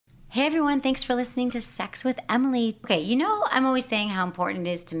Hey everyone, thanks for listening to Sex with Emily. Okay, you know I'm always saying how important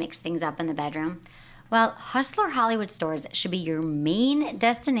it is to mix things up in the bedroom. Well, Hustler Hollywood stores should be your main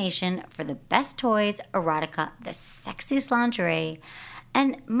destination for the best toys, erotica, the sexiest lingerie,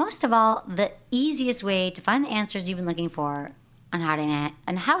 and most of all, the easiest way to find the answers you've been looking for on how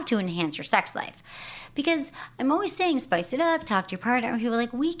to enhance your sex life. Because I'm always saying spice it up, talk to your partner, and people are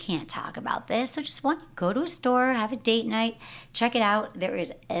like, we can't talk about this. So just go to a store, have a date night, check it out. There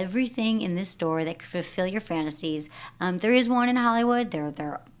is everything in this store that could fulfill your fantasies. There is one in Hollywood. There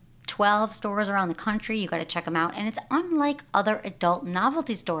are 12 stores around the country. You got to check them out. And it's unlike other adult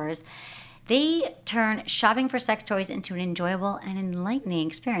novelty stores. They turn shopping for sex toys into an enjoyable and enlightening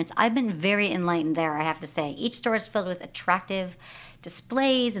experience. I've been very enlightened there, I have to say. Each store is filled with attractive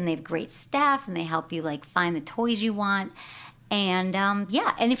displays, and they have great staff, and they help you find the toys you want. And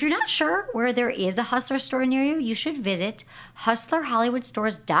and if you're not sure where there is a Hustler store near you, you should visit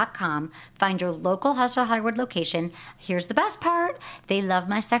hustlerhollywoodstores.com. Find your local Hustler Hollywood location. Here's the best part. They love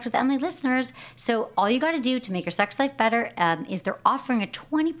my Sex with Emily listeners. So all you got to do to make your sex life better is they're offering a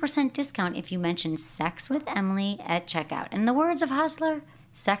 20% discount if you mention Sex with Emily at checkout. In the words of Hustler,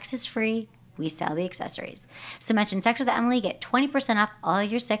 sex is free. We sell the accessories. So mention Sex with Emily, get 20% off all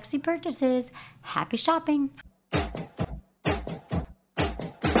your sexy purchases. Happy shopping.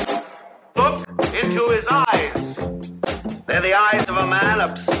 Look into his eyes. They're the eyes of a man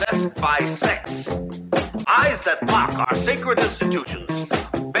obsessed by sex. Eyes that mock our sacred institutions.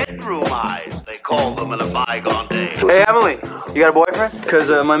 Bedroom eyes, they call them in a bygone day. Hey, Emily, you got a boyfriend? Because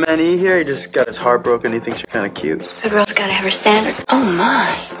my man E here, he just got his heart broken. He thinks you're kind of cute. The girl's gotta have her standards. Oh, my.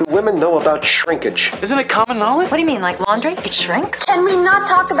 The women know about shrinkage. Isn't it common knowledge? What do you mean, like laundry? It shrinks? Can we not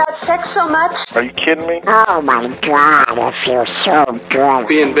talk about sex so much? Are you kidding me? Oh my God, it feels so good.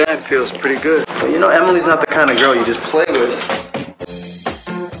 Being bad feels pretty good. But you know, Emily's not the kind of girl you just play with.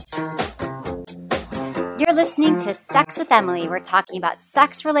 You're listening to Sex with Emily. We're talking about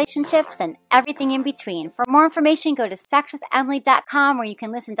sex, relationships, and everything in between. For more information, go to sexwithemily.com, where you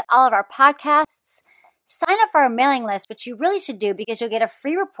can listen to all of our podcasts. Sign up for our mailing list, which you really should do because you'll get a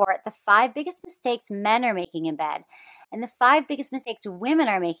free report, the 5 biggest mistakes men are making in bed, and the 5 biggest mistakes women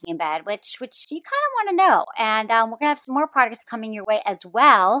are making in bed, which you kind of want to know. And we're going to have some more products coming your way as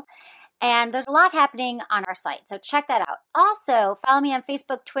well. And there's a lot happening on our site, so check that out. Also, follow me on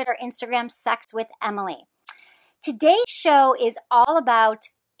Facebook, Twitter, Instagram, Sex with Emily. Today's show is all about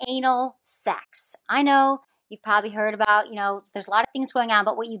anal sex. I know you've probably heard about, there's a lot of things going on,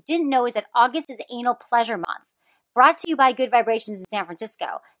 but what you didn't know is that August is Anal Pleasure Month, brought to you by Good Vibrations in San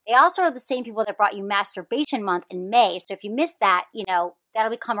Francisco. They also are the same people that brought you Masturbation Month in May, so if you missed that,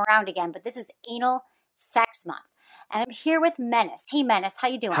 that'll come around again, but this is Anal Sex Month. And I'm here with Menace. Hey, Menace, how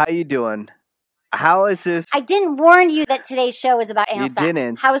you doing? How you doing? How is this? I didn't warn you that today's show is about anal sex. You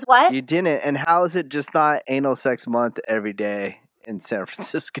didn't. How is what? You didn't. And how is it just not Anal Sex Month every day in San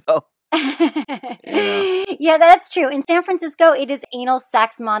Francisco? Yeah, that's true. In San Francisco, it is Anal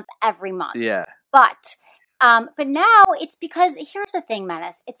Sex Month every month. Yeah. But now it's because, here's the thing,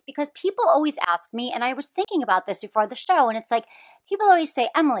 Menace. It's because people always ask me, and I was thinking about this before the show, and it's like, people always say,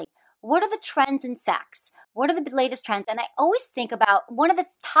 Emily, what are the trends in sex? What are the latest trends? And I always think about one of the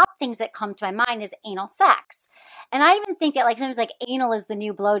top things that come to my mind is anal sex. And I even think that sometimes anal is the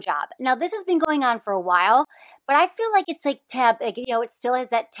new blowjob. Now, this has been going on for a while, but I feel like it's it still has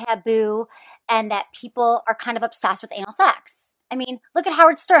that taboo and that people are kind of obsessed with anal sex. I mean, look at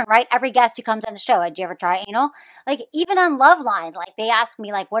Howard Stern, right? Every guest who comes on the show, did you ever try anal? Even on Loveline, they ask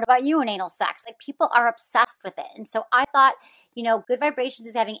me, what about you in anal sex? People are obsessed with it. And so I thought, Good Vibrations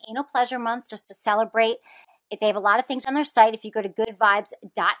is having Anal Pleasure Month just to celebrate. They have a lot of things on their site if you go to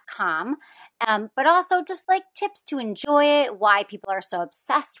goodvibes.com. But also just tips to enjoy it, why people are so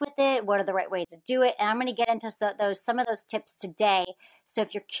obsessed with it, what are the right ways to do it. And I'm going to get into some of those tips today. So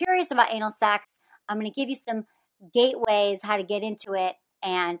if you're curious about anal sex, I'm going to give you some gateways, how to get into it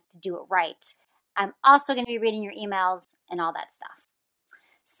and to do it right. I'm also going to be reading your emails and all that stuff.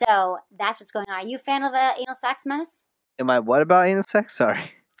 So that's what's going on. Are you a fan of anal sex, Menace? Am I what about anal sex?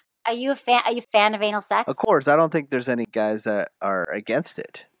 Sorry. Are you a fan of anal sex? Of course. I don't think there's any guys that are against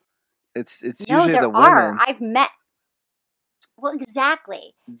it. It's no, usually there the women. are. I've met. Well,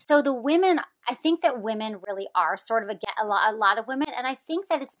 exactly. So the women, I think that women really are sort of a lot of women, and I think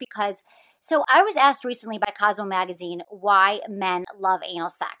that it's because. So I was asked recently by Cosmo Magazine why men love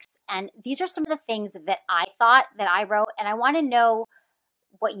anal sex, and these are some of the things that I thought that I wrote, and I want to know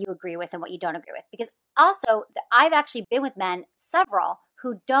what you agree with and what you don't agree with, because also I've actually been with men, several,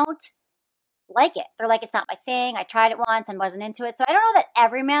 who don't like it. They're like, it's not my thing. I tried it once and wasn't into it. So I don't know that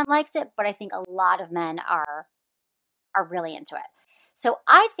every man likes it, but I think a lot of men are really into it. So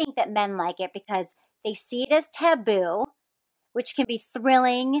I think that men like it because they see it as taboo, which can be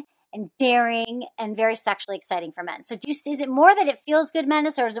thrilling and daring and very sexually exciting for men. So is it more that it feels good,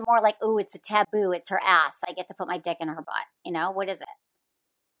 Menace, or is it more like, oh, it's a taboo, it's her ass, I get to put my dick in her butt? What is it?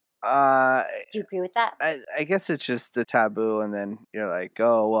 Do you agree with that? I guess it's just the taboo, and then you're like,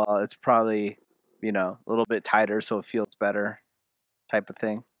 oh, well, it's probably, a little bit tighter, so it feels better, type of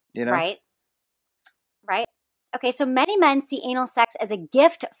thing, Right. Okay, so many men see anal sex as a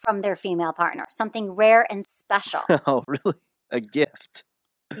gift from their female partner, something rare and special. Oh, really? A gift?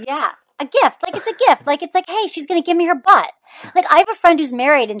 Yeah, a gift. Like, it's a gift. Like, it's like, hey, she's going to give me her butt. Like, I have a friend who's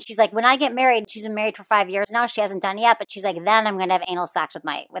married, and she's like, when I get married, she's been married for 5 years now. She hasn't done it yet, but she's like, then I'm going to have anal sex with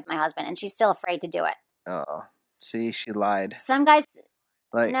my husband, and she's still afraid to do it. Oh, see, she lied. Some guys,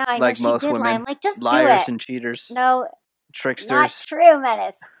 like, no, I know like she most did women, lie. I'm like, just liars do it. and cheaters. No, Tricksters. not true,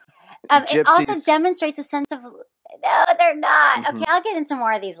 Menace. It also Gypsies. demonstrates a sense of, no, they're not. Mhm. Okay, I'll get into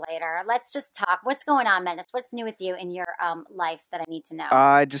more of these later. Let's just talk. What's going on, Menace? What's new with you in your life that I need to know?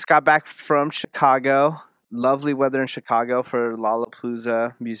 I just got back from Chicago. Lovely weather in Chicago for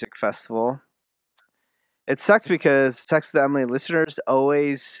Lollapalooza Music Festival. It sucks because Sex with Emily listeners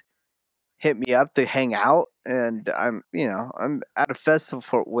always hit me up to hang out, and I'm at a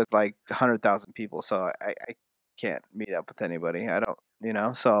festival with like 100,000 people, so I can't meet up with anybody. I don't,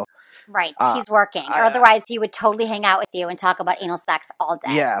 so Right, he's working, or otherwise he would totally hang out with you and talk about anal sex all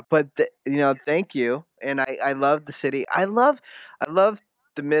day. yeah. But thank you, and I love the city. I love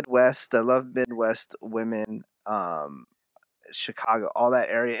the Midwest. I love Midwest women. Chicago, all that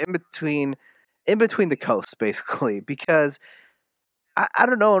area in between the coasts, basically, because I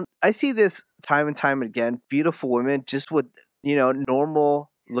don't know. I see this time and time again. Beautiful women just with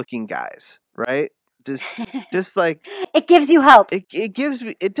normal looking guys, right? Just like It gives you hope.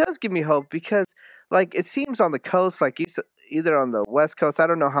 it does give me hope because like it seems on the coast, like either on the West Coast. I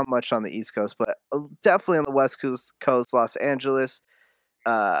don't know how much on the East Coast, but definitely on the West Coast, Los Angeles,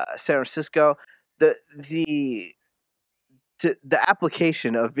 San Francisco. The the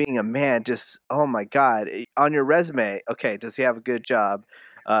application of being a man, just, oh my god, on your resume, okay, does he have a good job,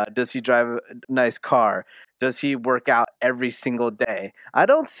 does he drive a nice car, does he work out every single day? I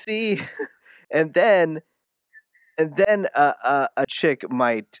don't see and then a chick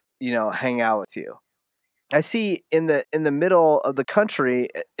might hang out with you. I see in the middle of the country,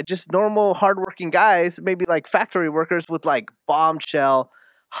 just normal hardworking guys, maybe like factory workers with like bombshell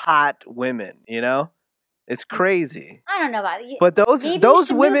hot women, it's crazy. I don't know about you. But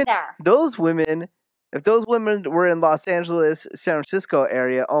those women, if those women were in Los Angeles, San Francisco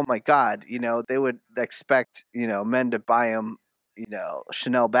area, oh my god, they would expect men to buy them,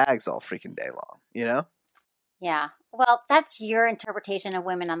 Chanel bags all freaking day long, Yeah. Well, that's your interpretation of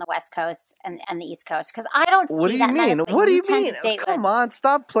women on the West Coast and the East Coast, because I don't What see do that. you mean? Menace, What do you tend mean? to date Come women. on,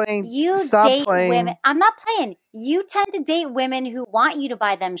 stop playing. You Stop date playing. women. I'm not playing. You tend to date women who want you to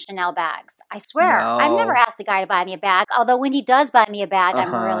buy them Chanel bags. I swear. No. I've never asked a guy to buy me a bag, although when he does buy me a bag,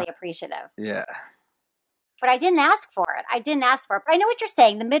 I'm really appreciative. Yeah. But I didn't ask for it. But I know what you're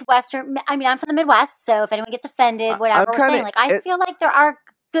saying. The Midwestern, I mean, I'm from the Midwest, so if anyone gets offended, whatever we're saying, like, I feel like there are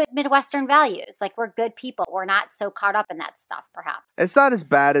good Midwestern values. Like, we're good people. We're not so caught up in that stuff, perhaps. It's not as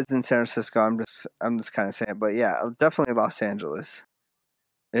bad as in San Francisco. I'm just kind of saying, but yeah, definitely Los Angeles.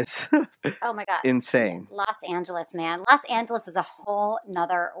 It's oh my god, insane. Los Angeles, man. Los Angeles is a whole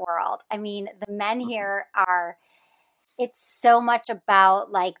nother world. I mean, the men here are. It's so much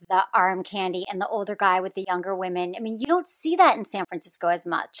about like the arm candy and the older guy with the younger women. I mean, you don't see that in San Francisco as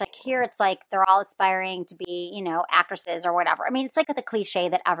much. Like here, it's like they're all aspiring to be, actresses or whatever. I mean, it's like the cliche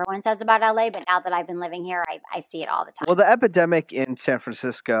that everyone says about LA, but now that I've been living here, I see it all the time. Well, the epidemic in San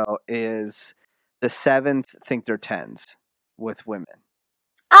Francisco is the sevens think they're tens with women.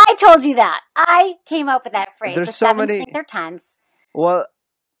 I told you that. I came up with that phrase. There's the so sevens many... think they're tens. Well,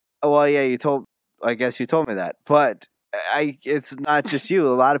 yeah, I guess you told me that, but it's not just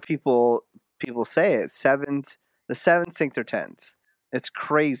you. A lot of people say it. The sevens think they're tens. It's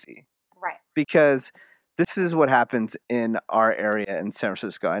crazy. Right. Because this is what happens in our area in San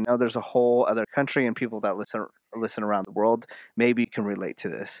Francisco. I know there's a whole other country and people that listen around the world. Maybe you can relate to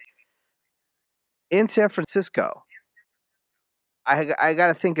this. In San Francisco, I got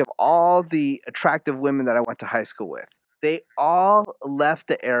to think of all the attractive women that I went to high school with. They all left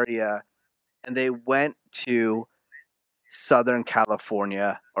the area and they went to Southern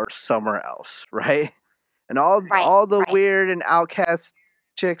California or somewhere else, right? And all the weird and outcast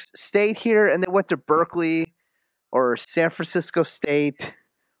chicks stayed here and they went to Berkeley or San Francisco State,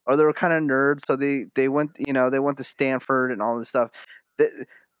 or they were kind of nerds, so they went to Stanford and all this stuff.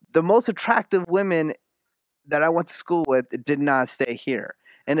 The most attractive women that I went to school with did not stay here.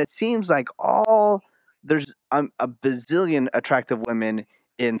 And it seems like there's a bazillion attractive women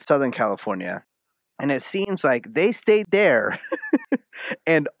in Southern California. And it seems like they stayed there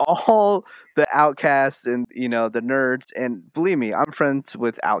and all the outcasts and, the nerds, and believe me, I'm friends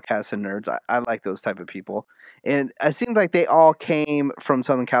with outcasts and nerds. I like those type of people. And it seems like they all came from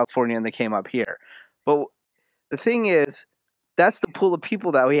Southern California and they came up here. But the thing is, that's the pool of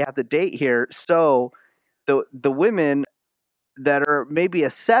people that we have to date here. So the women that are maybe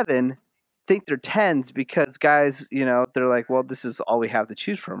a 7 think they're 10s because guys, they're like, well, this is all we have to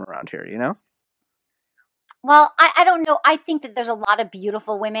choose from around here, Well, I don't know. I think that there's a lot of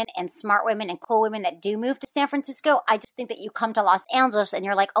beautiful women and smart women and cool women that do move to San Francisco. I just think that you come to Los Angeles and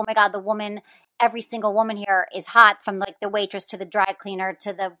you're like, oh my God, every single woman here is hot, from like the waitress to the dry cleaner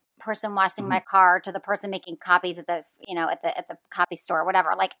to the person washing my car to the person making copies at the at the copy store,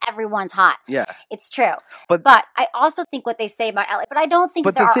 whatever. Like everyone's hot. Yeah, it's true. But I also think what they say about LA. But I don't think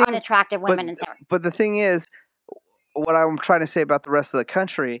that there are unattractive women in San Francisco. But the thing is, what I'm trying to say about the rest of the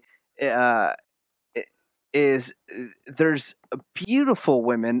country is there's beautiful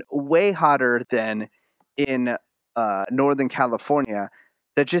women way hotter than in Northern California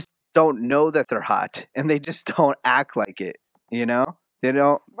that just don't know that they're hot, and they just don't act like it. They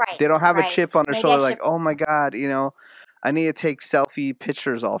don't have a chip on their shoulder like, oh my God, I need to take selfie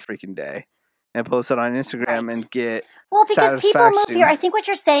pictures all freaking day and post it on Instagram and get because people move here. I think what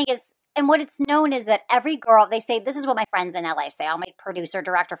you're saying is, and what it's known is that every girl, they say, this is what my friends in LA say, all my producer,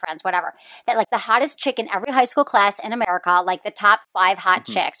 director friends, whatever, that like the hottest chick in every high school class in America, like the top 5 hot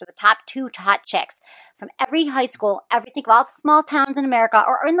chicks or the top 2 hot chicks from every high school, everything, all the small towns in America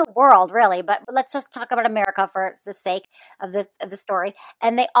or in the world, really. But let's just talk about America for the sake of the story.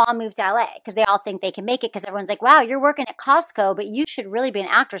 And they all move to LA because they all think they can make it, because everyone's like, wow, you're working at Costco, but you should really be an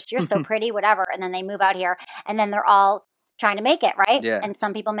actress. You're so pretty, whatever. And then they move out here and then they're all trying to make it, right? Yeah. And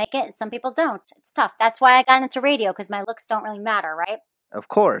some people make it and some people don't. It's tough. That's why I got into radio, because my looks don't really matter, right? Of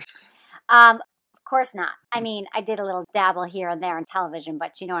course. Of course not. I mean, I did a little dabble here and there on television,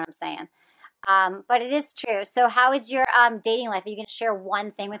 but you know what I'm saying. But it is true. So how is your dating life? Are you going to share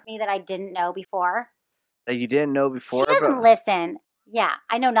one thing with me that I didn't know before? That you didn't know before? She doesn't listen. Yeah,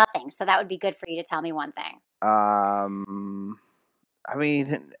 I know nothing. So that would be good for you to tell me one thing. I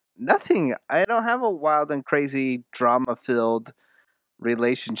mean, nothing. I don't have a wild and crazy drama-filled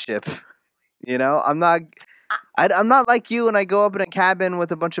relationship. I'm not like you, and I go up in a cabin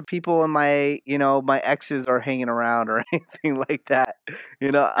with a bunch of people, and my exes are hanging around or anything like that.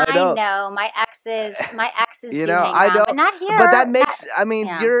 I know my exes do hang around, but not here. But that makes,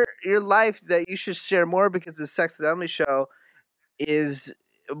 your life that you should share more, because the Sex with Emily show is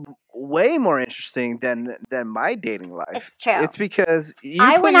way more interesting than my dating life. It's true. It's because you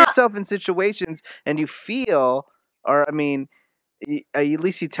put yourself in situations and you feel, or at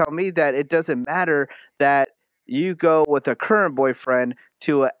least you tell me that it doesn't matter that you go with a current boyfriend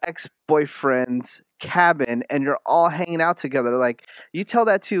to an ex-boyfriend's cabin and you're all hanging out together. Like, you tell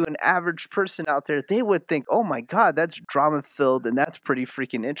that to an average person out there, they would think, oh my God, that's drama-filled and that's pretty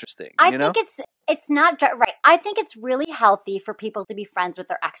freaking interesting. I think it's not right. I think it's really healthy for people to be friends with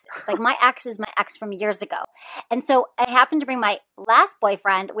their exes. Like, my ex is my ex from years ago. And so I happened to bring my last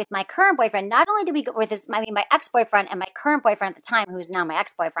boyfriend with my current boyfriend. Not only did we go with my ex-boyfriend and my current boyfriend at the time, who's now my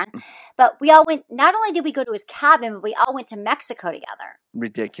ex-boyfriend, but we all went, not only did we go to his cabin, but we all went to Mexico together.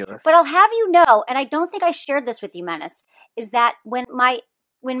 Ridiculous. But I'll have you know, and I don't think I shared this with you, Menace, is that when my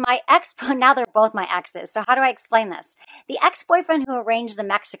ex, now they're both my exes. So how do I explain this? The ex-boyfriend who arranged the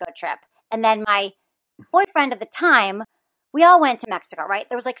Mexico trip, and then my boyfriend at the time, we all went to Mexico, right?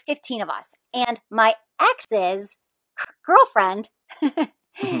 There was like 15 of us. And my ex's girlfriend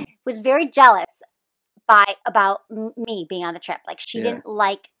was very jealous about me being on the trip. Like, she didn't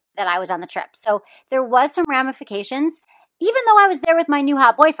like that I was on the trip. So there was some ramifications. Even though I was there with my new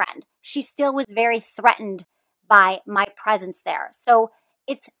hot boyfriend, she still was very threatened by my presence there. So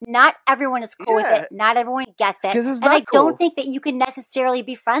it's not everyone is cool with it. Not everyone gets it. And I don't think that you can necessarily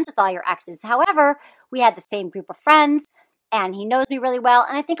be friends with all your exes. However, we had the same group of friends and he knows me really well.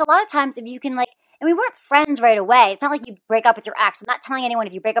 And I think a lot of times if you can and we weren't friends right away. It's not like you break up with your ex. I'm not telling anyone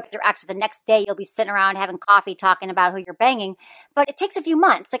if you break up with your ex, the next day you'll be sitting around having coffee talking about who you're banging. But it takes a few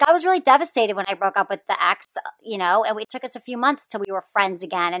months. Like, I was really devastated when I broke up with the ex, and it took us a few months till we were friends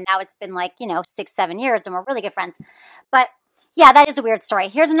again. And now it's been 6-7 years and we're really good friends. But yeah, that is a weird story.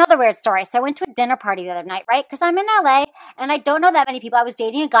 Here's another weird story. So I went to a dinner party the other night, right? Because I'm in LA and I don't know that many people. I was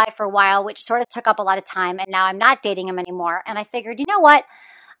dating a guy for a while, which sort of took up a lot of time. And now I'm not dating him anymore. And I figured, you know what?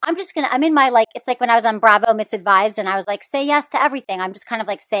 I'm in my, it's like when I was on Bravo Misadvised and I was like, say yes to everything. I'm just kind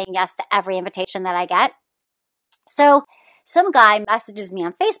of saying yes to every invitation that I get. So some guy messages me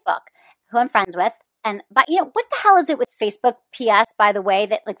on Facebook who I'm friends with. And, but what the hell is it with Facebook PS, by the way,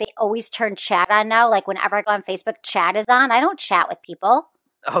 that like they always turn chat on now? Like whenever I go on Facebook, chat is on. I don't chat with people.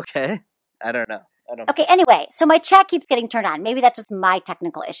 Okay. I don't know. Okay, anyway, so my chat keeps getting turned on. Maybe that's just my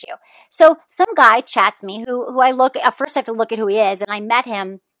technical issue. So some guy chats me who I look at first I have to look at who he is, and I met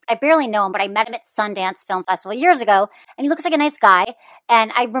him. I barely know him, but I met him at Sundance Film Festival years ago, and he looks like a nice guy.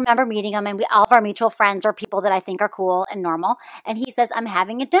 And I remember meeting him, and all of our mutual friends are people that I think are cool and normal. And he says, I'm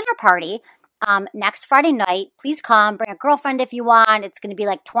having a dinner party next Friday night. Please come. Bring a girlfriend if you want. It's going to be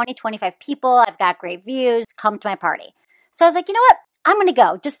like 20, 25 people. I've got great views. Come to my party. So I was like, you know what? I'm going to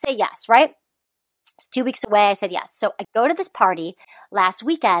go. Just say yes, right? It's 2 weeks away. I said yes. So I go to this party last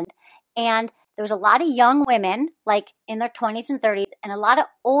weekend, and there was a lot of young women, like in their 20s and 30s, and a lot of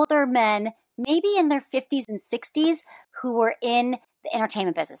older men, maybe in their 50s and 60s, who were in the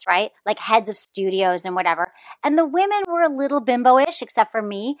entertainment business, right? Like heads of studios and whatever. And the women were a little bimbo-ish, except for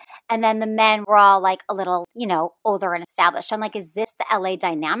me. And then the men were all like a little, older and established. I'm like, is this the LA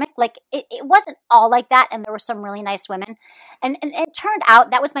dynamic? Like it wasn't all like that. And there were some really nice women. And it turned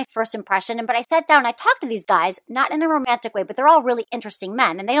out that was my first impression. But I sat down and I talked to these guys, not in a romantic way, but they're all really interesting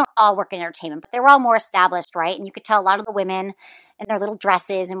men. And they don't all work in entertainment, but they were all more established, right? And you could tell a lot of the women in their little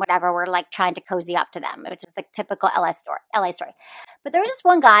dresses and whatever were like trying to cozy up to them, which is the typical LA story. But there was this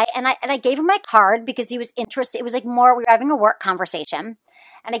one guy, and I gave him my card because he was interested. It was like we were having a work conversation.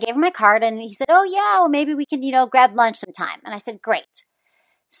 And I gave him my card, and he said, oh, yeah, well, maybe we can, grab lunch sometime. And I said, great.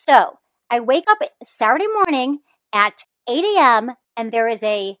 So I wake up Saturday morning at 8 a.m., and there is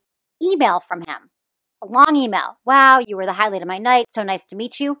a email from him, a long email. Wow, you were the highlight of my night. So nice to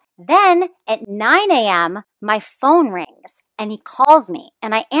meet you. Then at 9 a.m., my phone rings, and he calls me,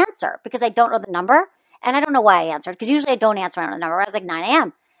 and I answer because I don't know the number. And I don't know why I answered, because usually I don't answer on the number. I was like, 9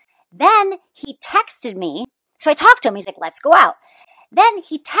 a.m. Then he texted me. So I talked to him. He's like, let's go out. Then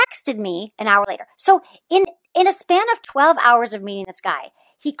he texted me an hour later. So in a span of 12 hours of meeting this guy,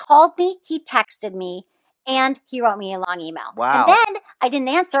 he called me, he texted me, and he wrote me a long email. Wow. And then I didn't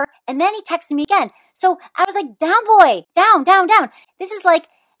answer, and then he texted me again. So I was like, down, boy, down, down, down. This is like,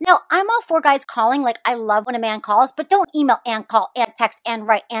 no, I'm all for guys calling. Like, I love when a man calls, but don't email and call and text and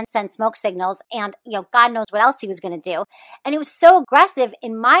write and send smoke signals and, God knows what else he was going to do. And it was so aggressive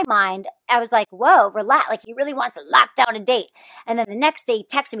in my mind. I was like, whoa, relax. Like, he really wants to lock down a date. And then the next day he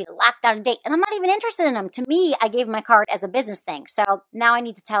texted me to lock down a date. And I'm not even interested in him. To me, I gave him my card as a business thing. So now I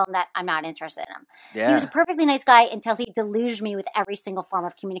need to tell him that I'm not interested in him. Yeah. He was a perfectly nice guy until he deluged me with every single form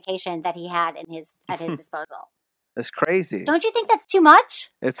of communication that he had at his disposal. That's crazy. Don't you think that's too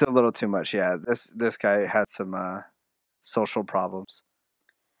much? It's a little too much, yeah. This guy had some social problems.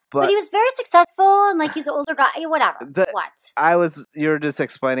 But he was very successful, and like he's an older guy, whatever. You were just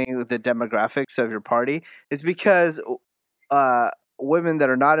explaining the demographics of your party. It's because women that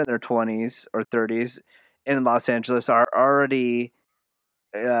are not in their 20s or 30s in Los Angeles are already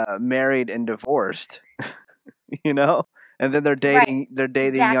married and divorced, and then they're dating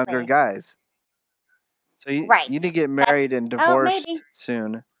exactly. Younger guys. So you need to get married and divorced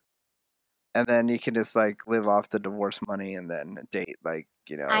soon, and then you can just like live off the divorce money and then date I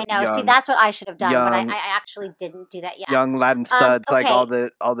know. See, that's what I should have done, but I actually didn't do that yet. Young Latin studs, like all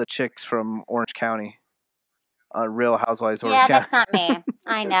the chicks from Orange County, Real Housewives. Yeah, that's not me.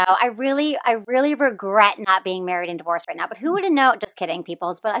 I know. I really regret not being married and divorced right now. But who would have known? Just kidding,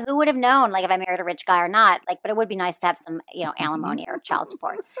 peoples. But who would have known, like, if I married a rich guy or not? Like, but it would be nice to have some, alimony or child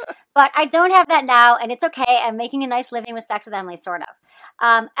support. But I don't have that now, and it's okay. I'm making a nice living with Sex with Emily, sort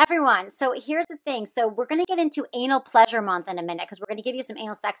of. Everyone, so here's the thing. So we're going to get into Anal Pleasure Month in a minute because we're going to give you some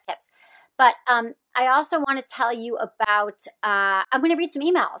anal sex tips. But I also want to tell you about. I'm going to read some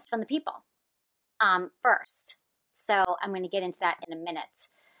emails from the people first. So I'm going to get into that in a minute.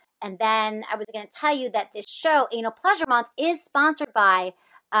 And then I was going to tell you that this show, Anal Pleasure Month, is sponsored by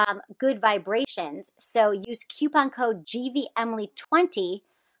Good Vibrations. So use coupon code GVEmily20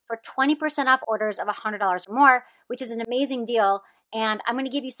 for 20% off orders of $100 or more, which is an amazing deal. And I'm going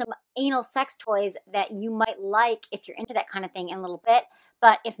to give you some anal sex toys that you might like if you're into that kind of thing in a little bit.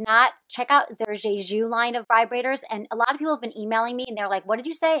 But if not, check out their Jeju line of vibrators. And a lot of people have been emailing me and they're like, what did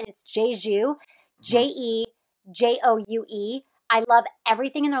you say? And it's Jeju, Jejoue. I love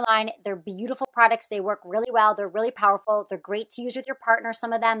everything in their line. They're beautiful products. They work really well. They're really powerful. They're great to use with your partner.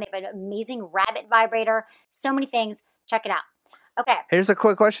 Some of them, they have an amazing rabbit vibrator. So many things. Check it out. Okay. Here's a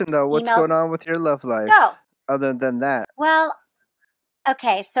quick question though. What's going on with your love life? Go. Other than that. Well,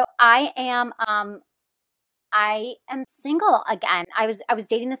 okay. So I am single again. I was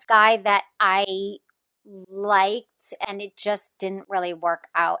dating this guy that I liked and it just didn't really work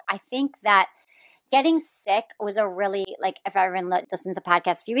out. I think that getting sick was a really, like, if everyone listened to the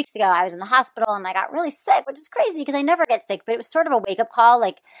podcast a few weeks ago, I was in the hospital and I got really sick, which is crazy because I never get sick, but it was sort of a wake-up call.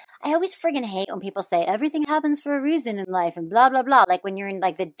 Like, I always friggin' hate when people say everything happens for a reason in life and blah, blah, blah. Like when you're in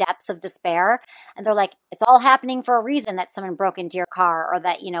like the depths of despair and they're like, it's all happening for a reason that someone broke into your car or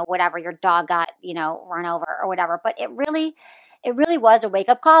that, whatever, your dog got, run over or whatever. But it really was a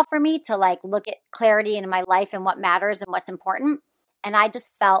wake-up call for me to like look at clarity in my life and what matters and what's important. And I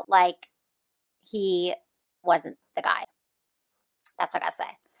just felt like he wasn't the guy. That's what I gotta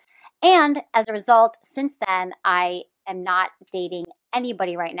say. And as a result, since then, I am not dating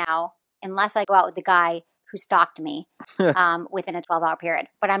anybody right now unless I go out with the guy who stalked me within a 12-hour period.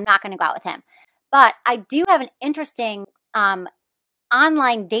 But I'm not going to go out with him. But I do have an interesting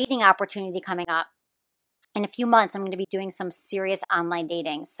online dating opportunity coming up. In a few months, I'm going to be doing some serious online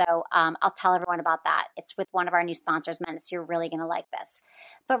dating. So I'll tell everyone about that. It's with one of our new sponsors, Menace. You're really going to like this.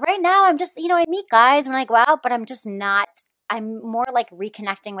 But right now, I'm just, I meet guys when I go out, but I'm just not, I'm more like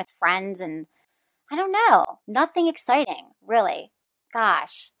reconnecting with friends and I don't know, nothing exciting, really.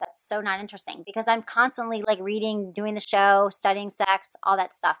 Gosh, that's so not interesting because I'm constantly like reading, doing the show, studying sex, all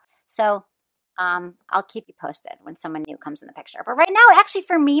that stuff. So I'll keep you posted when someone new comes in the picture. But right now, actually,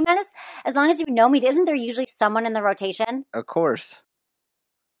 for me, Menace, as long as you know me, isn't there usually someone in the rotation? Of course.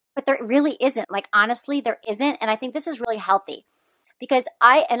 But there really isn't. Like, honestly, there isn't. And I think this is really healthy because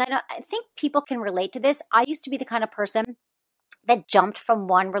I think people can relate to this. I used to be the kind of person that jumped from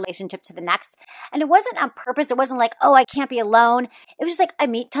one relationship to the next. And it wasn't on purpose. It wasn't like, oh, I can't be alone. It was just like, I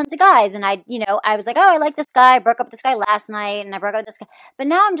meet tons of guys. And I was like, oh, I like this guy. I broke up with this guy last night and I broke up with this guy. But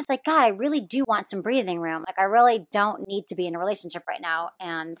now I'm just like, God, I really do want some breathing room. Like, I really don't need to be in a relationship right now.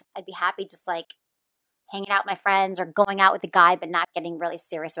 And I'd be happy just like hanging out with my friends or going out with a guy, but not getting really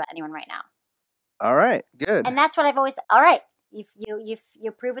serious about anyone right now. All right. Good. And that's what I've always, all right. You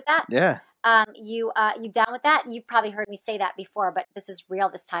approve with that? Yeah. You down with that? You've probably heard me say that before, but this is real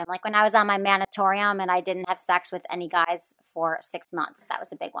this time. Like when I was on my manatorium and I didn't have sex with any guys for 6 months. That was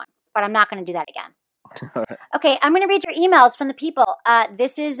the big one. But I'm not going to do that again. All right. Okay, I'm going to read your emails from the people.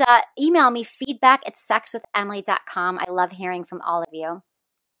 This is email me feedback@sexwithemily.com. I love hearing from all of you.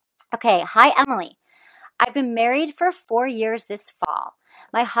 Okay, hi Emily. I've been married for 4 years this fall.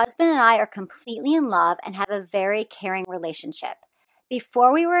 My husband and I are completely in love and have a very caring relationship.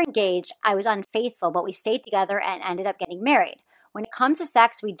 Before we were engaged, I was unfaithful, but we stayed together and ended up getting married. When it comes to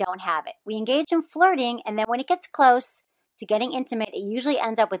sex, we don't have it. We engage in flirting, and then when it gets close to getting intimate, it usually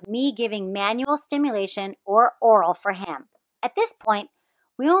ends up with me giving manual stimulation or oral for him. At this point,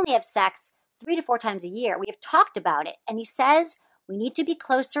 we only have sex 3 to 4 times a year. We have talked about it, and he says we need to be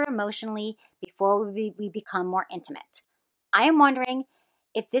closer emotionally before we become more intimate. I am wondering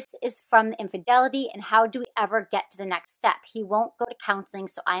if this is from the infidelity and how do we ever get to the next step? He won't go to counseling,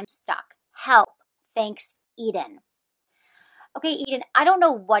 so I am stuck. Help. Thanks, Eden. Okay, Eden, I don't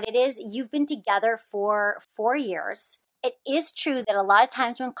know what it is. You've been together for 4 years. It is true that a lot of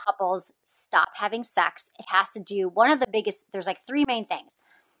times when couples stop having sex, it has to do, one of the biggest, there's like 3 main things.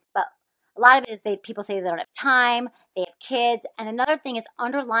 But a lot of it is people say they don't have time, they have kids, and another thing is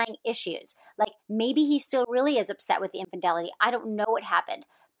underlying issues. Like maybe he still really is upset with the infidelity. I don't know what happened,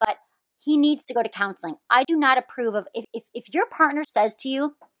 but he needs to go to counseling. I do not approve of, if your partner says to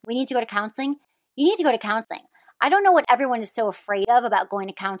you, we need to go to counseling, you need to go to counseling. I don't know what everyone is so afraid of about going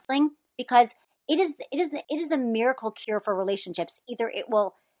to counseling because it is the miracle cure for relationships. Either it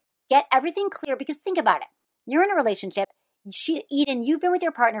will get everything clear, because think about it. You're in a relationship. Eden, you've been with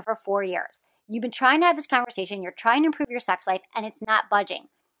your partner for 4 years. You've been trying to have this conversation. You're trying to improve your sex life, and it's not budging.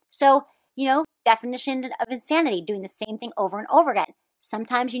 So, definition of insanity, doing the same thing over and over again.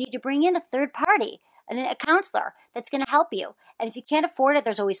 Sometimes you need to bring in a third party, a counselor that's going to help you. And if you can't afford it,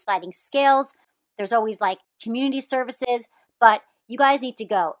 there's always sliding scales. There's always like community services, but you guys need to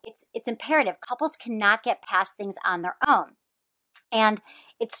go. It's imperative. Couples cannot get past things on their own. And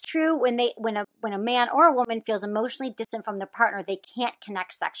it's true when a man or a woman feels emotionally distant from their partner, they can't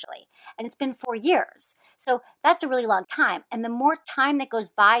connect sexually. And it's been 4 years. So that's a really long time. And the more time that goes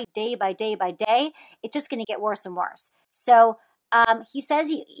by day by day by day, it's just going to get worse and worse. So he says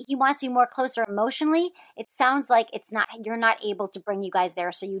he wants you more closer emotionally. It sounds like you're not able to bring you guys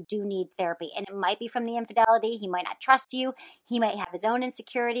there, so you do need therapy. And it might be from the infidelity. He might not trust you. He might have his own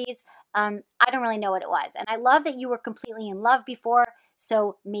insecurities. I don't really know what it was. And I love that you were completely in love before,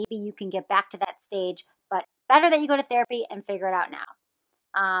 so maybe you can get back to that stage. But better that you go to therapy and figure it out now.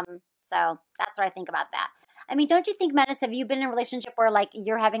 So that's what I think about that. I mean, don't you think, Menace, have you been in a relationship where like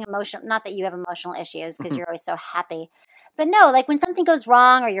you're having not that you have emotional issues because you're always so happy, but no, like when something goes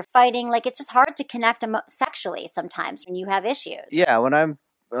wrong or you're fighting, like it's just hard to connect sexually sometimes when you have issues. Yeah, when I'm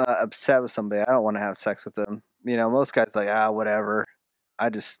upset with somebody, I don't want to have sex with them. Most guys like, whatever. I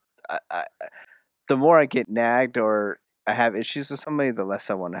the more I get nagged or I have issues with somebody, the less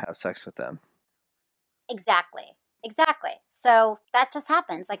I want to have sex with them. Exactly. So that just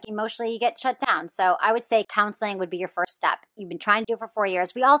happens. Like emotionally, you get shut down. So I would say counseling would be your first step. You've been trying to do it for 4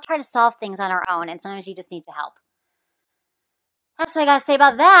 years. We all try to solve things on our own, and sometimes you just need to help. That's what I got to say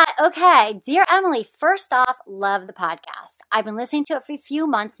about that. Okay. Dear Emily, first off, love the podcast. I've been listening to it for a few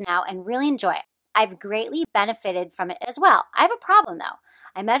months now and really enjoy it. I've greatly benefited from it as well. I have a problem though.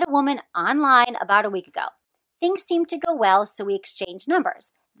 I met a woman online about a week ago. Things seemed to go well, so we exchanged numbers.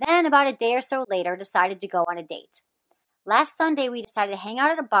 Then, about a day or so later, decided to go on a date. Last Sunday, we decided to hang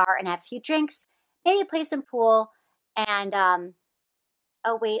out at a bar and have a few drinks, maybe play some pool, and, okay,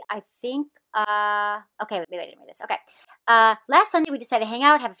 maybe I didn't read this. Okay. Last Sunday, we decided to hang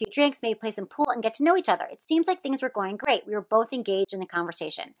out, have a few drinks, maybe play some pool, and get to know each other. It seems like things were going great. We were both engaged in the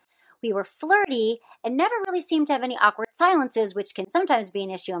conversation. We were flirty and never really seemed to have any awkward silences, which can sometimes be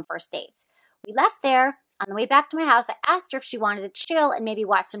an issue on first dates. We left there. On the way back to my house, I asked her if she wanted to chill and maybe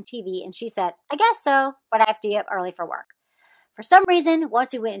watch some TV, and she said, I guess so, but I have to get up early for work. For some reason,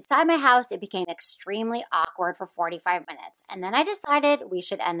 once we went inside my house, it became extremely awkward for 45 minutes, and then I decided we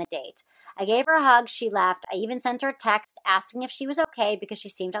should end the date. I gave her a hug, she left. I even sent her a text asking if she was okay because she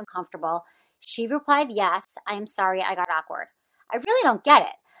seemed uncomfortable. She replied, yes, I am sorry I got awkward. I really don't get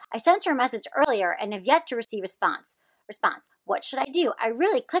it. I sent her a message earlier and have yet to receive response. What should I do? I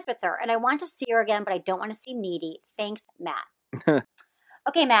really clicked with her and I want to see her again, but I don't want to seem needy. Thanks, Matt.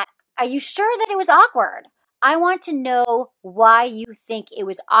 Okay, Matt, are you sure that it was awkward? I want to know why you think it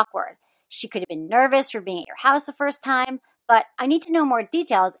was awkward. She could have been nervous for being at your house the first time, but I need to know more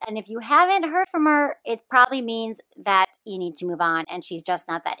details. And if you haven't heard from her, it probably means that you need to move on and she's just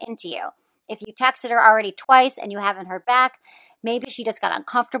not that into you. If you texted her already twice and you haven't heard back, maybe she just got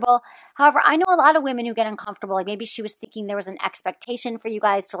uncomfortable. However, I know a lot of women who get uncomfortable. Like maybe she was thinking there was an expectation for you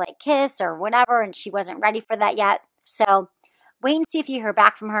guys to like kiss or whatever, and she wasn't ready for that yet. So wait and see if you hear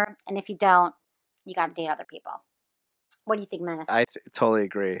back from her. And if you don't, you got to date other people. What do you think, Menace? I totally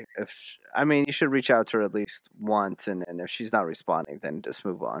agree. You should reach out to her at least once, and if she's not responding, then just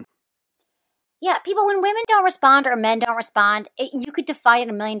move on. Yeah, people, when women don't respond or men don't respond, you could define it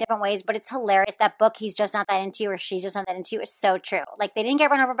a million different ways, but it's hilarious. That book, He's Just Not That Into You, or She's Just Not That Into You, is so true. Like, they didn't get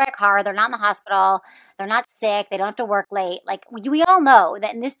run over by a car. They're not in the hospital. They're not sick. They don't have to work late. Like, we all know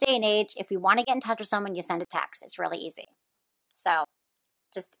that in this day and age, if you want to get in touch with someone, you send a text. It's really easy. So,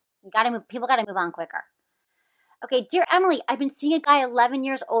 just, people got to move on quicker. Okay, dear Emily, I've been seeing a guy 11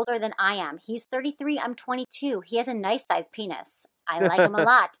 years older than I am. He's 33, I'm 22. He has a nice sized penis. I like him a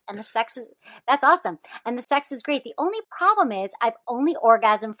lot. And that's awesome. And the sex is great. The only problem is I've only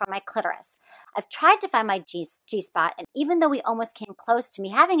orgasmed from my clitoris. I've tried to find my G-spot, and even though we almost came close to me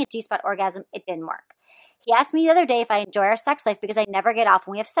having a G-spot orgasm, it didn't work. He asked me the other day if I enjoy our sex life because I never get off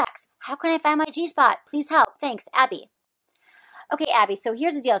when we have sex. How can I find my G-spot? Please help. Thanks, Abby. Okay, Abby, so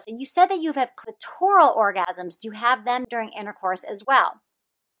here's the deal. So you said that you have clitoral orgasms. Do you have them during intercourse as well?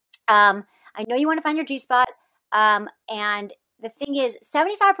 I know you want to find your G-spot, and the thing is,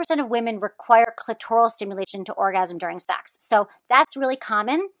 75% of women require clitoral stimulation to orgasm during sex. So that's really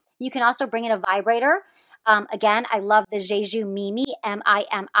common. You can also bring in a vibrator. Again, I love the Jeju Mimi,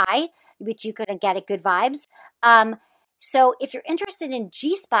 M-I-M-I, which you could get at Good Vibes. So if you're interested in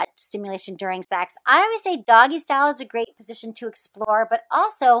G-spot stimulation during sex, I always say doggy style is a great position to explore, but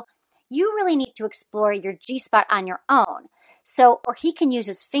also you really need to explore your G-spot on your own. So, or he can use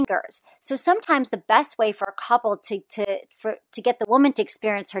his fingers. So sometimes the best way for a couple to get the woman to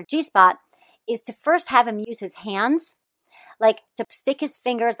experience her G-spot is to first have him use his hands, like to stick his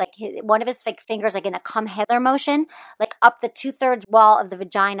fingers, like one of his fingers, like in a come hither motion, like up the 2/3 wall of the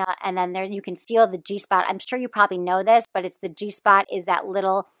vagina, and then there you can feel the G-spot. I'm sure you probably know this, but it's the G-spot is that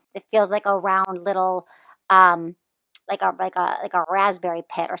little. It feels like a round little, like a raspberry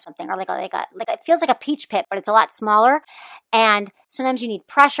pit or something, or like it feels like a peach pit, but it's a lot smaller. And sometimes you need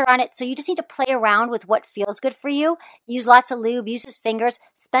pressure on it, so you just need to play around with what feels good for you. Use lots of lube, use his fingers,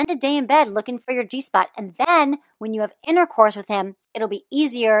 spend a day in bed looking for your G-spot, and then when you have intercourse with him, it'll be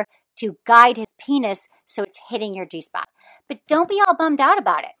easier to guide his penis so it's hitting your G-spot. But don't be all bummed out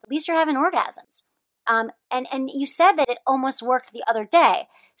about it. At least you're having orgasms. And you said that it almost worked the other day,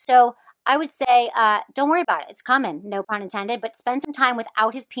 so I would say, don't worry about it. It's coming, no pun intended, but spend some time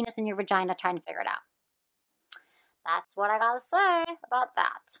without his penis in your vagina trying to figure it out. That's what I got to say about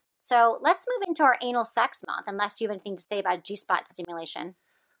that. So let's move into our anal sex month, unless you have anything to say about G-spot stimulation.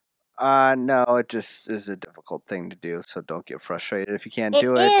 No, it just is a difficult thing to do, so don't get frustrated if you can't It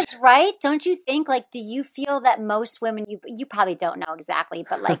do it. is, right? Don't you think? Like, do you feel that most women, you probably don't know exactly,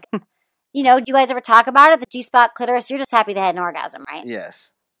 but like, do you guys ever talk about it? The G-spot, clitoris, you're just happy they had an orgasm, right?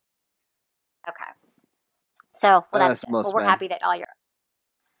 Yes. Okay. So, well, that's That's good. most Well, we're men. happy that all your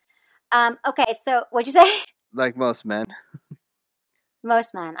okay, so what'd you say? Like most men.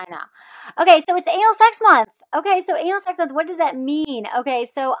 Most men, I know. Okay, so it's anal sex month. Okay, so anal sex month, what does that mean? Okay,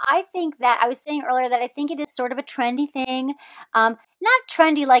 so I think that I was saying earlier that I think it is sort of a trendy thing. Not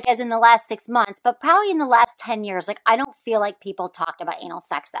trendy like as in the last 6 months, but probably in the last 10 years. Like, I don't feel like people talked about anal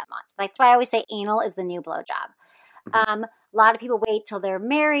sex that much. That's why I always say anal is the new blowjob. A lot of people wait till they're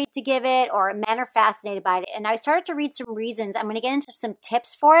married to give it, or men are fascinated by it. And I started to read some reasons. I'm going to get into some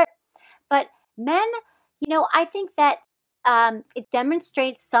tips for it. But men, I think that it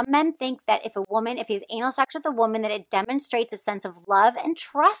demonstrates, some men think that if he has anal sex with a woman, that it demonstrates a sense of love and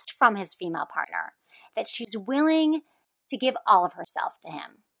trust from his female partner, that she's willing to give all of herself to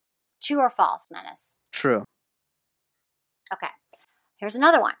him. True or false, Menace? True. Okay. Here's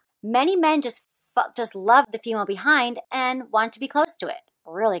another one. Many men just love the female behind and want to be close to it,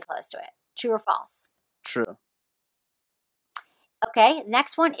 really close to it. True or false? True. Okay.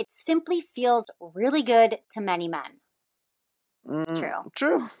 Next one. It simply feels really good to many men. True.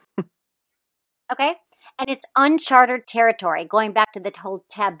 True. Okay. And it's uncharted territory, going back to the whole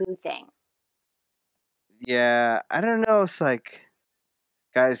taboo thing. Yeah, I don't know. It's like,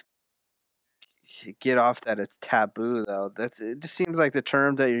 guys, get off that it's taboo though. It just seems like the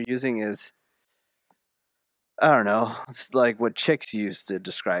term that you're using is, I don't know. It's like what chicks use to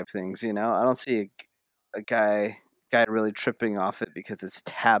describe things. I don't see a guy really tripping off it because it's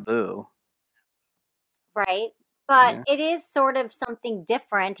taboo. Right. But Yeah. it is sort of something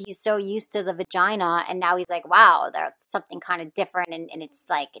different. He's so used to the vagina, and now he's like, wow, there's something kind of different, and it's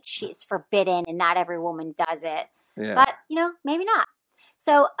like it's forbidden, and not every woman does it. Yeah. But maybe not.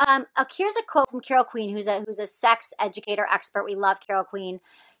 So here's a quote from Carol Queen, who's a sex educator expert. We love Carol Queen.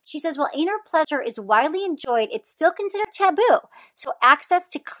 She says, while anal pleasure is widely enjoyed, it's still considered taboo. So access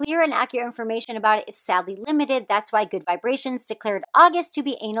to clear and accurate information about it is sadly limited. That's why Good Vibrations declared August to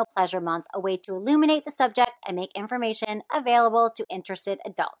be Anal Pleasure Month, a way to illuminate the subject and make information available to interested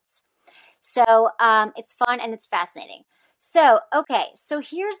adults. So it's fun and it's fascinating. So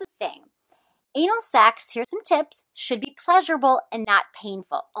here's the thing. Anal sex, here's some tips, should be pleasurable and not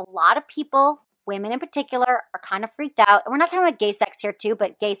painful. A lot of people, women in particular, are kind of freaked out. And we're not talking about gay sex here too,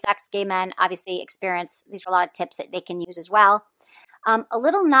 but gay sex, gay men obviously experience, these are a lot of tips that they can use as well. A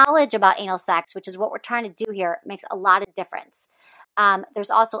little knowledge about anal sex, which is what we're trying to do here, makes a lot of difference. There's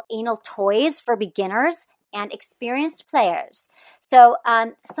also anal toys for beginners and experienced players. So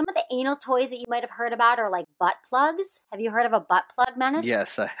some of the anal toys that you might have heard about are like butt plugs. Have you heard of a butt plug, Menace?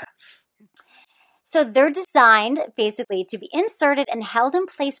 Yes, I have. So they're designed basically to be inserted and held in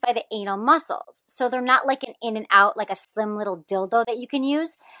place by the anal muscles. So they're not like an in and out, like a slim little dildo that you can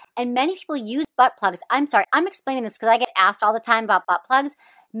use. And many people use butt plugs. I'm sorry, I'm explaining this because I get asked all the time about butt plugs.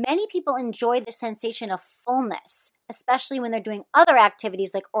 Many people enjoy the sensation of fullness, especially when they're doing other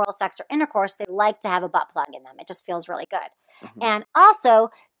activities like oral sex or intercourse. They like to have a butt plug in them. It just feels really good. Mm-hmm. And also,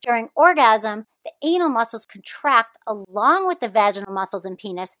 during orgasm, the anal muscles contract along with the vaginal muscles and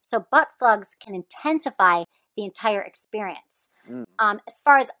penis, so butt plugs can intensify the entire experience. As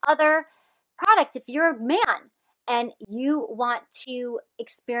far as other products, if you're a man and you want to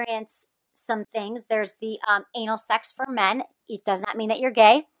experience some things, there's the anal sex for men. It does not mean that you're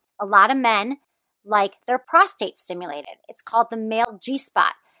gay. A lot of men like their prostate stimulated. It's called the male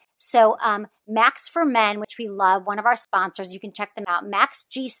G-spot. So Max for Men, which we love, one of our sponsors, you can check them out. Max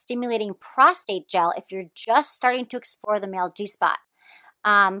G Stimulating Prostate Gel if you're just starting to explore the male G-spot.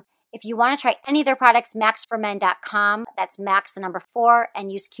 If you want to try any of their products, maxformen.com. That's Max, the number 4,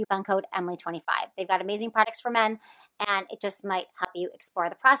 and use coupon code Emily25. They've got amazing products for men, and it just might help you explore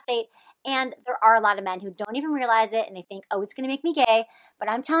the prostate. And there are a lot of men who don't even realize it, and they think, oh, it's going to make me gay. But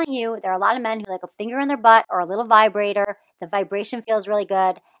I'm telling you, there are a lot of men who like a finger in their butt or a little vibrator. The vibration feels really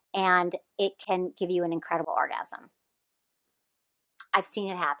good, and it can give you an incredible orgasm. I've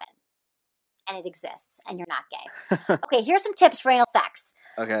seen it happen, and it exists, and you're not gay. Okay, here's some tips for anal sex.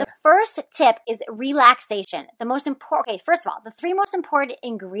 Okay. The first tip is relaxation. The most important, okay, first of all, the 3 most important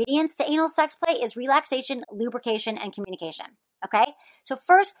ingredients to anal sex play is relaxation, lubrication, and communication. Okay? So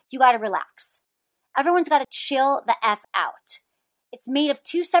first, you got to relax. Everyone's got to chill the F out. It's made of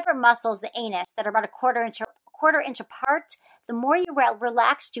 2 separate muscles, the anus, that are about a quarter inch apart. The more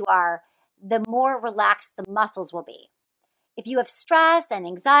relaxed you are, the more relaxed the muscles will be. If you have stress and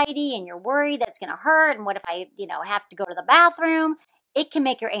anxiety and you're worried that it's going to hurt, and what if I, have to go to the bathroom, it can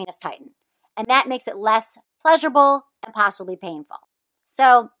make your anus tighten. And that makes it less pleasurable and possibly painful.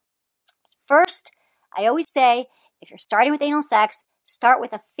 So first, I always say, if you're starting with anal sex, start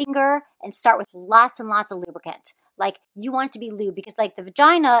with a finger and start with lots and lots of lubricant. Like, you want to be lubed because like the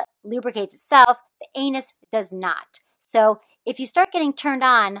vagina lubricates itself, the anus does not. So if you start getting turned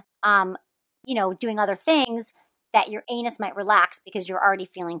on, doing other things, that your anus might relax because you're already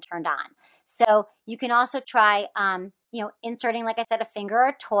feeling turned on. So you can also try, inserting, like I said, a finger or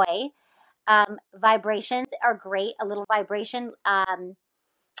a toy. Vibrations are great. A little vibration.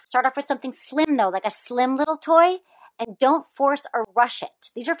 Start off with something slim though, like a slim little toy, and don't force or rush it.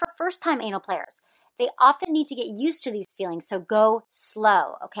 These are for first-time anal players. They often need to get used to these feelings, so go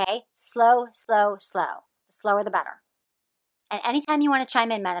slow, okay? Slow, slow, slow. The slower the better. And anytime you want to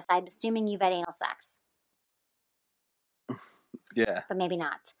chime in, Menace, I'm assuming you've had anal sex. Yeah. But maybe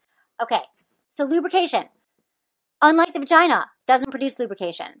not. Okay, so lubrication. Unlike the vagina, doesn't produce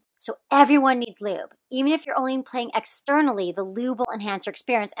lubrication. So everyone needs lube. Even if you're only playing externally, the lube will enhance your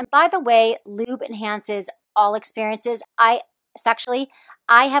experience. And by the way, lube enhances all experiences. I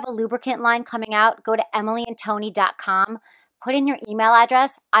have a lubricant line coming out. Go to emilyandtony.com. Put in your email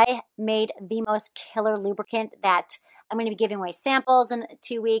address. I made the most killer lubricant that I'm going to be giving away samples in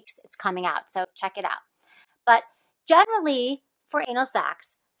 2 weeks. It's coming out, so check it out. But generally, for anal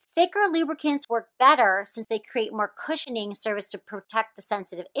sex, thicker lubricants work better since they create more cushioning service to protect the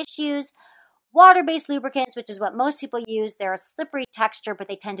sensitive issues. Water-based lubricants, which is what most people use, they're a slippery texture, but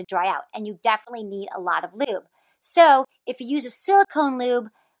they tend to dry out, and you definitely need a lot of lube. So if you use a silicone lube,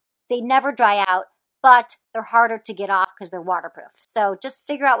 they never dry out, but they're harder to get off because they're waterproof. So just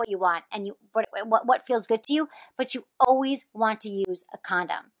figure out what you want and what feels good to you, but you always want to use a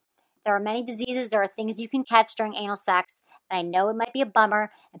condom. There are many diseases. There are things you can catch during anal sex. And I know it might be a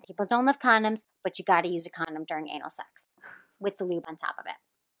bummer and people don't love condoms, but you got to use a condom during anal sex with the lube on top of it.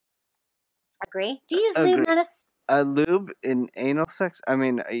 Agree? Do you use lube, Menace? Lube in anal sex? I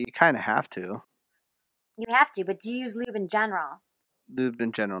mean, you kind of have to. You have to, but do you use lube in general? Lube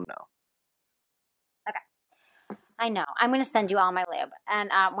in general, no. Okay. I know. I'm going to send you all my lube. And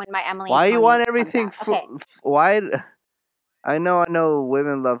when my Emily Why and Tony you want everything? okay. Why? I know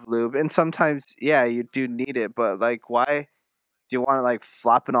women love lube, and sometimes, yeah, you do need it, but like, why do you want it like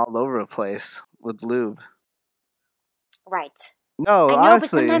flopping all over the place with lube? Right. No, I know, honestly, but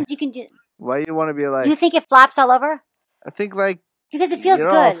sometimes you can do. Why do you want to be like? You think it flops all over? I think like because it feels you're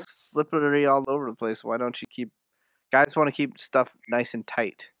good. all slippery all over the place. Why don't you keep? Guys want to keep stuff nice and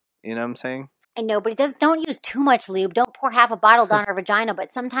tight. You know what I'm saying? I know, but don't use too much lube. Don't pour half a bottle down her vagina,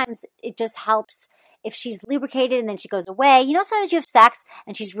 but sometimes it just helps if she's lubricated and then she goes away. You know, sometimes you have sex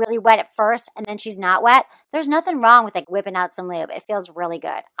and she's really wet at first and then she's not wet. There's nothing wrong with like whipping out some lube. It feels really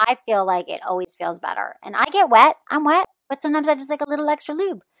good. I feel like it always feels better. And I get wet. I'm wet, but sometimes I just like a little extra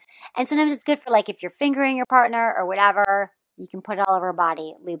lube. And sometimes it's good for like if you're fingering your partner or whatever, you can put it all over her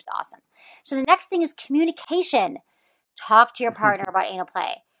body. Lube's awesome. So the next thing is communication. Talk to your partner about anal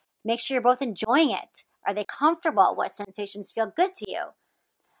play. Make sure you're both enjoying it. Are they comfortable? What sensations feel good to you?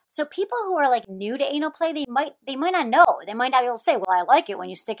 So people who are like new to anal play, they might not know. They might not be able to say, well, I like it when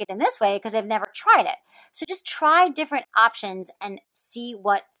you stick it in this way because they've never tried it. So just try different options and see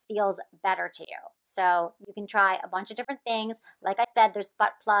what feels better to you. So you can try a bunch of different things. Like I said, there's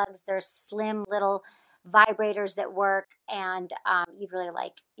butt plugs, there's slim little vibrators that work, and you'd really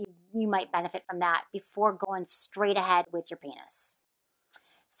like, you might benefit from that before going straight ahead with your penis.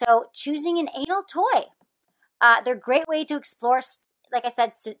 So choosing an anal toy. They're a great way to explore, like I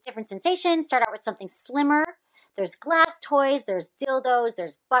said, different sensations. Start out with something slimmer. There's glass toys, there's dildos,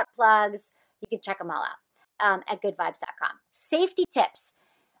 there's butt plugs. You can check them all out at goodvibes.com. Safety tips.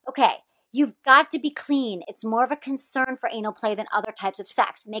 Okay, you've got to be clean. It's more of a concern for anal play than other types of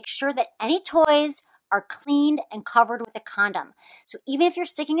sex. Make sure that any toys are cleaned and covered with a condom. So even if you're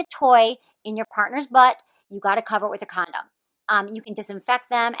sticking a toy in your partner's butt, you got to cover it with a condom. You can disinfect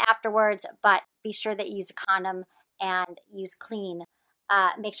them afterwards, but be sure that you use a condom and use clean.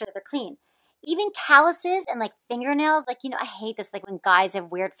 Make sure that they're clean. Even calluses and like fingernails, like, I hate this. Like when guys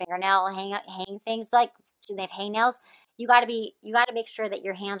have weird fingernail hang things, like they have hangnails. You got to make sure that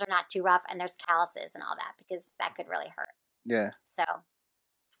your hands are not too rough and there's calluses and all that because that could really hurt. Yeah. So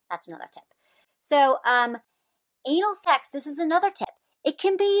that's another tip. So anal sex, this is another tip. It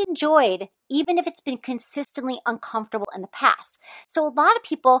can be enjoyed even if it's been consistently uncomfortable in the past. So a lot of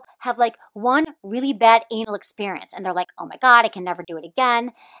people have like one really bad anal experience and they're like, oh my God, I can never do it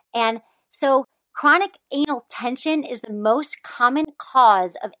again. And so chronic anal tension is the most common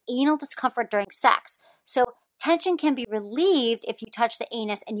cause of anal discomfort during sex. So tension can be relieved if you touch the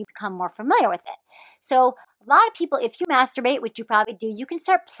anus and you become more familiar with it. So a lot of people, if you masturbate, which you probably do, you can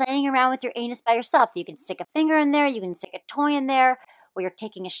start playing around with your anus by yourself. You can stick a finger in there. You can stick a toy in there. Or you're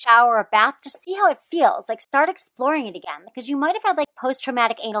taking a shower or bath. Just see how it feels. Like, start exploring it again. Because you might have had, like,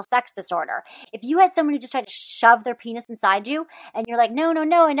 post-traumatic anal sex disorder. If you had someone who just tried to shove their penis inside you and you're like, no,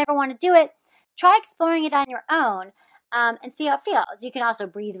 I never want to do it, try exploring it on your own and see how it feels. You can also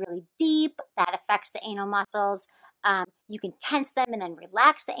breathe really deep. That affects the anal muscles. You can tense them and then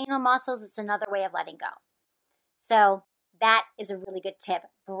relax the anal muscles. It's another way of letting go. So that is a really good tip,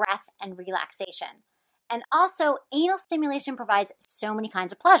 breath and relaxation. And also, anal stimulation provides so many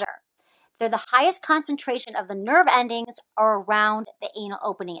kinds of pleasure. They're the highest concentration of the nerve endings are around the anal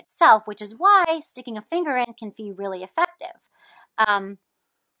opening itself, which is why sticking a finger in can be really effective. And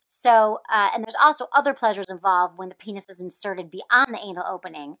there's also other pleasures involved when the penis is inserted beyond the anal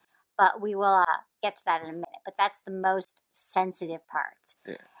opening, but we will get to that in a minute. But that's the most sensitive part.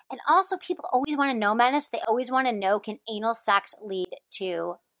 Yeah. And also, people always want to know, Menace, they always want to know, can anal sex lead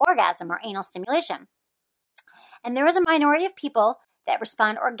to orgasm or anal stimulation? And there is a minority of people that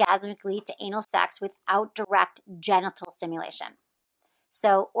respond orgasmically to anal sex without direct genital stimulation.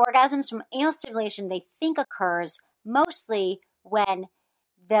 So orgasms from anal stimulation, they think occurs mostly when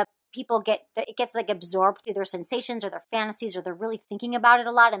the people it gets like absorbed through their sensations or their fantasies, or they're really thinking about it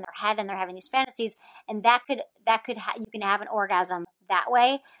a lot in their head and they're having these fantasies. And you can have an orgasm that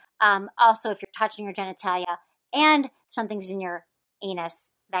way. Also, if you're touching your genitalia and something's in your anus,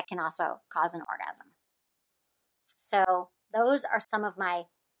 that can also cause an orgasm. So those are some of my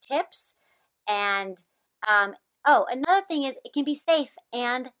tips. And another thing is, it can be safe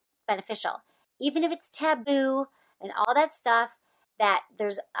and beneficial. Even if it's taboo and all that stuff, that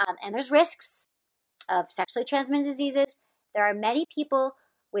there's risks of sexually transmitted diseases. There are many people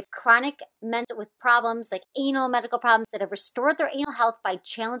with chronic with problems like anal medical problems that have restored their anal health by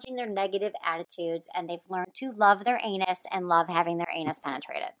challenging their negative attitudes, and they've learned to love their anus and love having their anus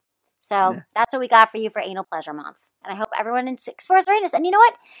penetrated. So that's what we got for you for Anal Pleasure Month. And I hope everyone explores their anus. And you know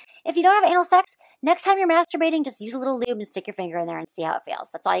what? If you don't have anal sex, next time you're masturbating, just use a little lube and stick your finger in there and see how it feels.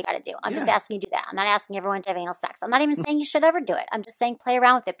 That's all you got to do. I'm just asking you to do that. I'm not asking everyone to have anal sex. I'm not even saying you should ever do it. I'm just saying play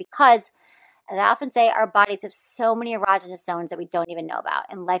around with it, because, as I often say, our bodies have so many erogenous zones that we don't even know about.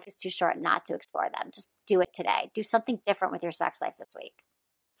 And life is too short not to explore them. Just do it today. Do something different with your sex life this week.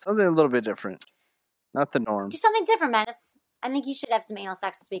 Something a little bit different. Not the norm. Do something different, Menace. I think you should have some anal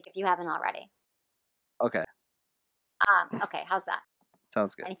sex this week if you haven't already. Okay. Okay, how's that?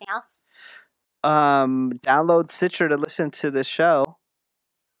 Sounds good. Anything else? Download Stitcher to listen to this show.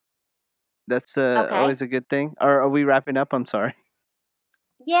 That's always a good thing. Or are we wrapping up? I'm sorry.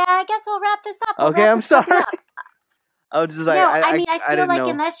 Yeah, I guess we'll wrap this up. Okay, I'm sorry. I was just like, no, I mean, I feel like know.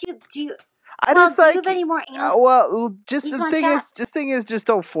 Unless you do. I just do like. you have any more anal? Well, the thing is, just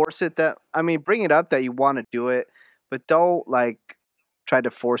don't force it. Bring it up that you want to do it, but don't try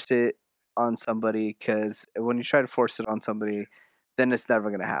to force it on somebody, because when you try to force it on somebody, then it's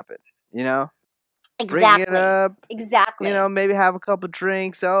never gonna happen. You know. Exactly. Bring it up. Exactly. You know, maybe have a couple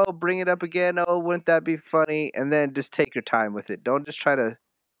drinks. Oh, bring it up again. Oh, wouldn't that be funny? And then just take your time with it. Don't just try to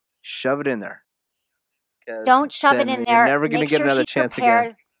shove it in there. Don't shove it in there. You're never going to get another chance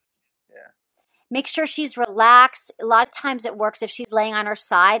again. Yeah. Make sure she's relaxed. A lot of times it works if she's laying on her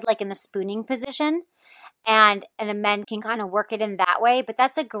side, like in the spooning position. And a men can kind of work it in that way. But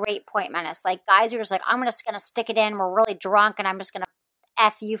that's a great point, Menace. Like, guys are just like, I'm just going to stick it in. We're really drunk and I'm just going to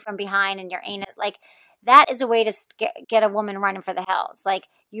F you from behind and your anus. Like, that is a way to get a woman running for the hills. Like,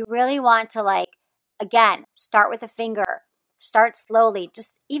 you really want to, again, start with a finger. Start slowly.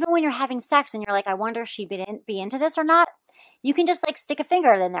 Just even when you're having sex and you're like, I wonder if she'd be into this or not. You can just stick a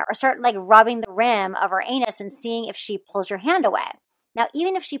finger in there or start rubbing the rim of her anus and seeing if she pulls your hand away. Now,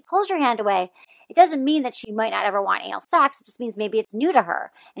 even if she pulls your hand away, it doesn't mean that she might not ever want anal sex. It just means maybe it's new to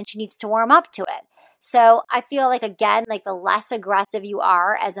her and she needs to warm up to it. So I feel again, the less aggressive you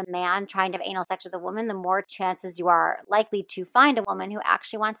are as a man trying to have anal sex with a woman, the more chances you are likely to find a woman who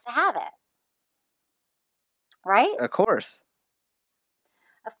actually wants to have it. Right? Of course.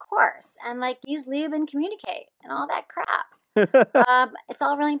 Of course. And use lube and communicate and all that crap. It's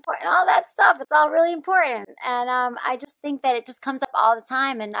all really important. All that stuff. It's all really important. And I just think that it just comes up all the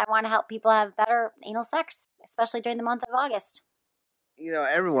time. And I want to help people have better anal sex, especially during the month of August. You know,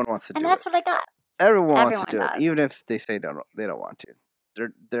 everyone wants to do it. And that's what I got. Everyone wants to do it, even if they say they don't want to.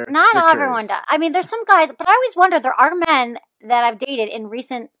 They're not everyone does. I mean, there's some guys, but I always wonder, there are men that I've dated in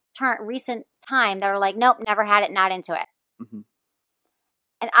recent time that are like, nope, never had it, not into it. Mm-hmm.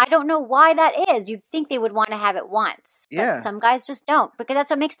 And I don't know why that is. You'd think they would want to have it once. But some guys just don't, because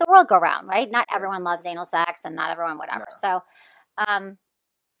that's what makes the world go round, right? Not everyone loves anal sex and not everyone whatever. No. So,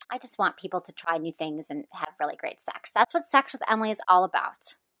 I just want people to try new things and have really great sex. That's what Sex with Emily is all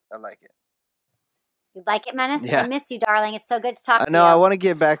about. I like it. You like it, Menace? Yeah. I miss you, darling. It's so good to talk to you. No, I want to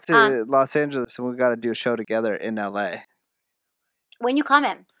get back to Los Angeles, and we got to do a show together in LA. When you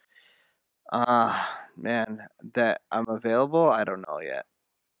coming? Man, that I'm available, I don't know yet.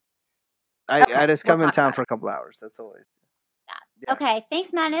 Okay, I just come we'll in talk town about for a couple hours. That's always. Yeah. Okay,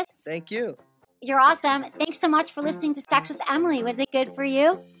 thanks, Menace. Thank you. You're awesome. Thanks so much for listening to Sex with Emily. Was it good for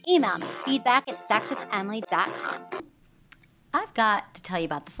you? Email me, feedback@sexwithemily.com. I've got to tell you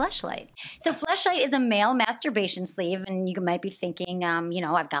about the Fleshlight. So Fleshlight is a male masturbation sleeve, and you might be thinking,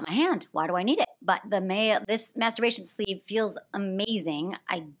 I've got my hand. Why do I need it? But this masturbation sleeve feels amazing.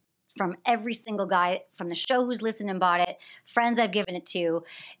 From every single guy from the show who's listened and bought it, friends I've given it to,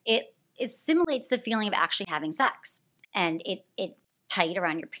 it simulates the feeling of actually having sex. And it's tight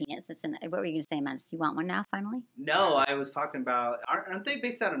around your penis. What were you going to say, Menace? You want one now, finally? No, I was talking about, aren't they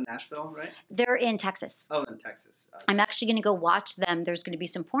based out of Nashville, right? They're in Texas. Oh, in Texas. I'm actually going to go watch them. There's going to be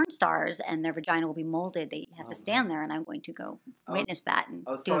some porn stars, and their vagina will be molded. They have to stand there, and I'm going to go witness that and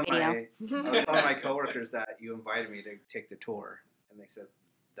do a video. I was telling my coworkers that you invited me to take the tour, and they said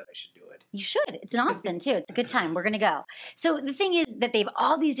that I should do it. You should. It's in Austin, too. It's a good time. We're going to go. So the thing is that they have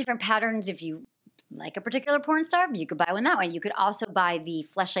all these different patterns. If you like a particular porn star, you could buy one that way. You could also buy the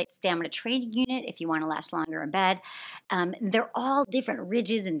Fleshlight Stamina Training Unit if you want to last longer in bed. They're all different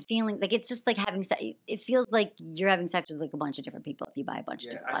ridges and feeling. Like, it's just like having sex. It feels like you're having sex with like a bunch of different people if you buy a bunch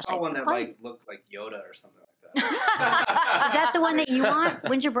of different Fleshlights. I saw one that looked like Yoda or something like that. Is that the one that you want?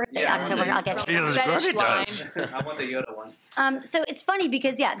 When's your birthday? Yeah, October. I'll get you. Fetish line. I want the Yoda one. So it's funny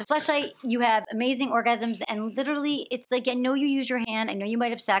because, the Fleshlight, you have amazing orgasms, and literally it's like, I know you use your hand, I know you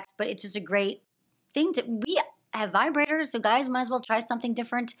might have sex, but it's just a great thing we have vibrators, so guys might as well try something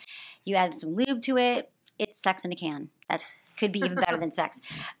different. You add some lube to it. It's sex in a can. Could be even better than sex.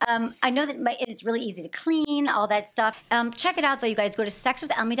 I know that it's really easy to clean, all that stuff. Check it out, though, you guys. Go to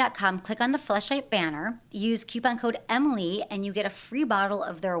sexwithemily.com, click on the Fleshlight banner, use coupon code Emily, and you get a free bottle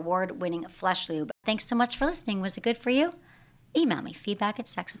of their award-winning Flesh Lube. Thanks so much for listening. Was it good for you? Email me,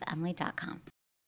 feedback@sexwithemily.com.